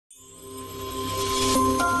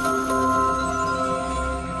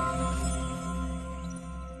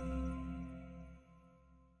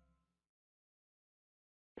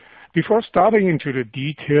Before starting into the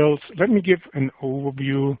details, let me give an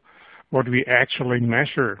overview what we actually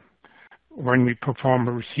measure when we perform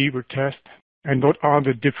a receiver test and what are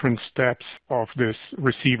the different steps of this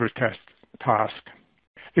receiver test task.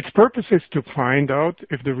 Its purpose is to find out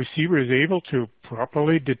if the receiver is able to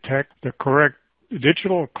properly detect the correct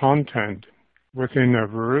digital content within a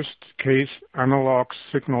worst-case analog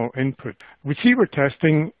signal input. Receiver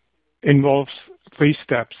testing involves 3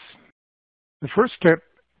 steps. The first step,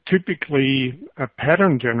 typically a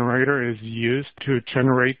pattern generator, is used to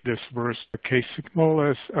generate this worst-case signal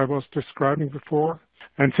as I was describing before.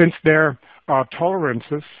 And since there are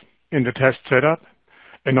tolerances in the test setup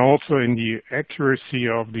and also in the accuracy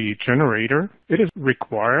of the generator, it is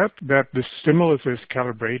required that the stimulus is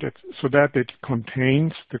calibrated so that it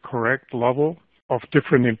contains the correct level of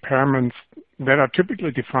different impairments that are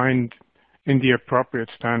typically defined in the appropriate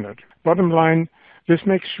standard. Bottom line, this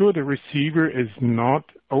makes sure the receiver is not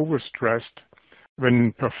overstressed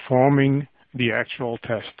when performing the actual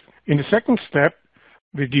test. In the second step,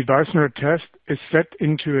 the device node test is set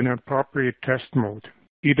into an appropriate test mode,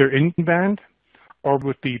 either in-band or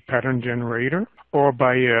with the pattern generator, or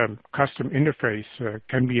by a custom interface.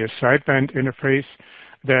 Can be a sideband interface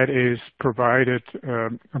that is provided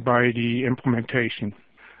by the implementation.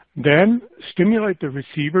 Then stimulate the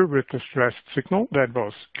receiver with the stressed signal that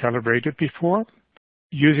was calibrated before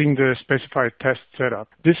using the specified test setup.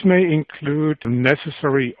 This may include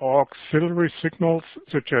necessary auxiliary signals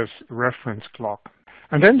such as reference clock.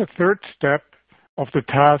 And then the third step of the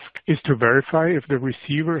task is to verify if the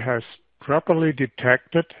receiver has properly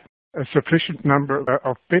detected a sufficient number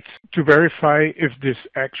of bits to verify if this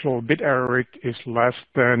actual bit error rate is less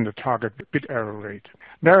than the target bit error rate.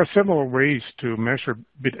 There are several ways to measure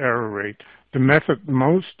bit error rate. The method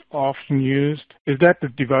most often used is that the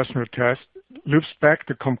device node test loops back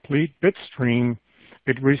the complete bit stream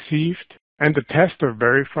it received, and the tester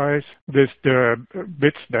verifies the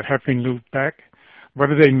bits that have been looped back,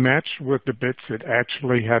 whether they match with the bits it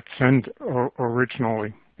actually had sent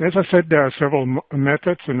originally. As I said, there are several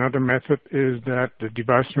methods. Another method is that the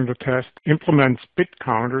device node test implements bit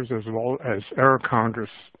counters as well as error counters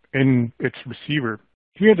in its receiver.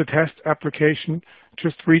 Here, the test application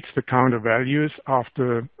just reads the counter values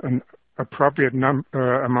after an appropriate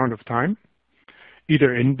amount of time,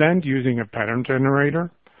 either in-band using a pattern generator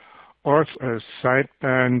or a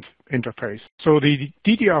sideband interface. So the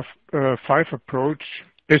DDR5 approach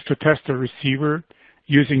is to test the receiver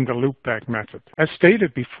using the loopback method. As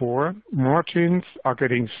stated before, margins are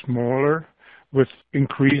getting smaller with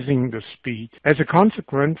increasing the speed. As a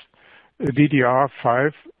consequence, the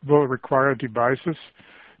DDR5 will require devices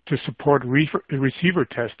to support receiver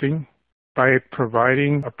testing by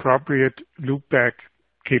providing appropriate loopback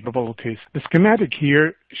capabilities. The schematic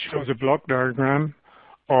here shows a block diagram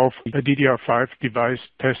of a DDR5 device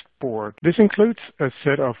test board. This includes a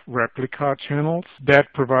set of replica channels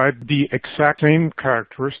that provide the exact same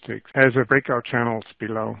characteristics as the breakout channels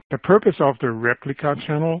below. The purpose of the replica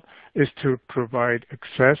channel is to provide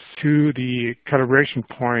access to the calibration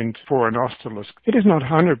point for an oscilloscope. It is not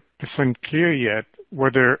 100% clear yet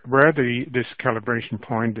where this calibration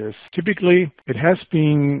point is. Typically, it has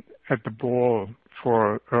been at the ball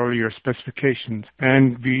for earlier specifications,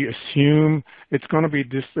 and we assume it's going to be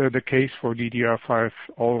the case for DDR5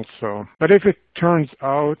 also. But if it turns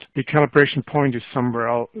out the calibration point is somewhere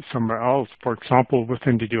else, for example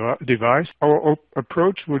within the device, our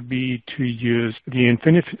approach would be to use the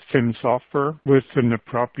InfiniSim software with an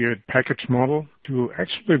appropriate package model to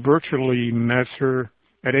actually virtually measure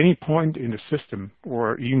at any point in the system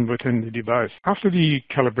or even within the device. After the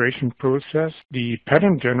calibration process, the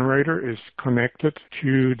pattern generator is connected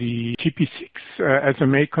to the TP6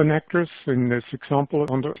 SMA connectors in this example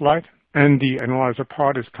on the slide, and the analyzer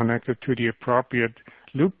part is connected to the appropriate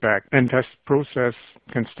loopback, and test process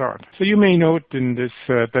can start. So you may note in this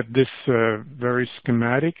that this very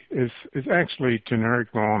schematic is actually generic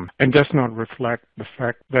ROM and does not reflect the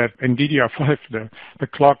fact that in DDR5 the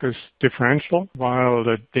clock is differential while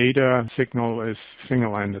the data signal is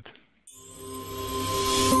single-ended.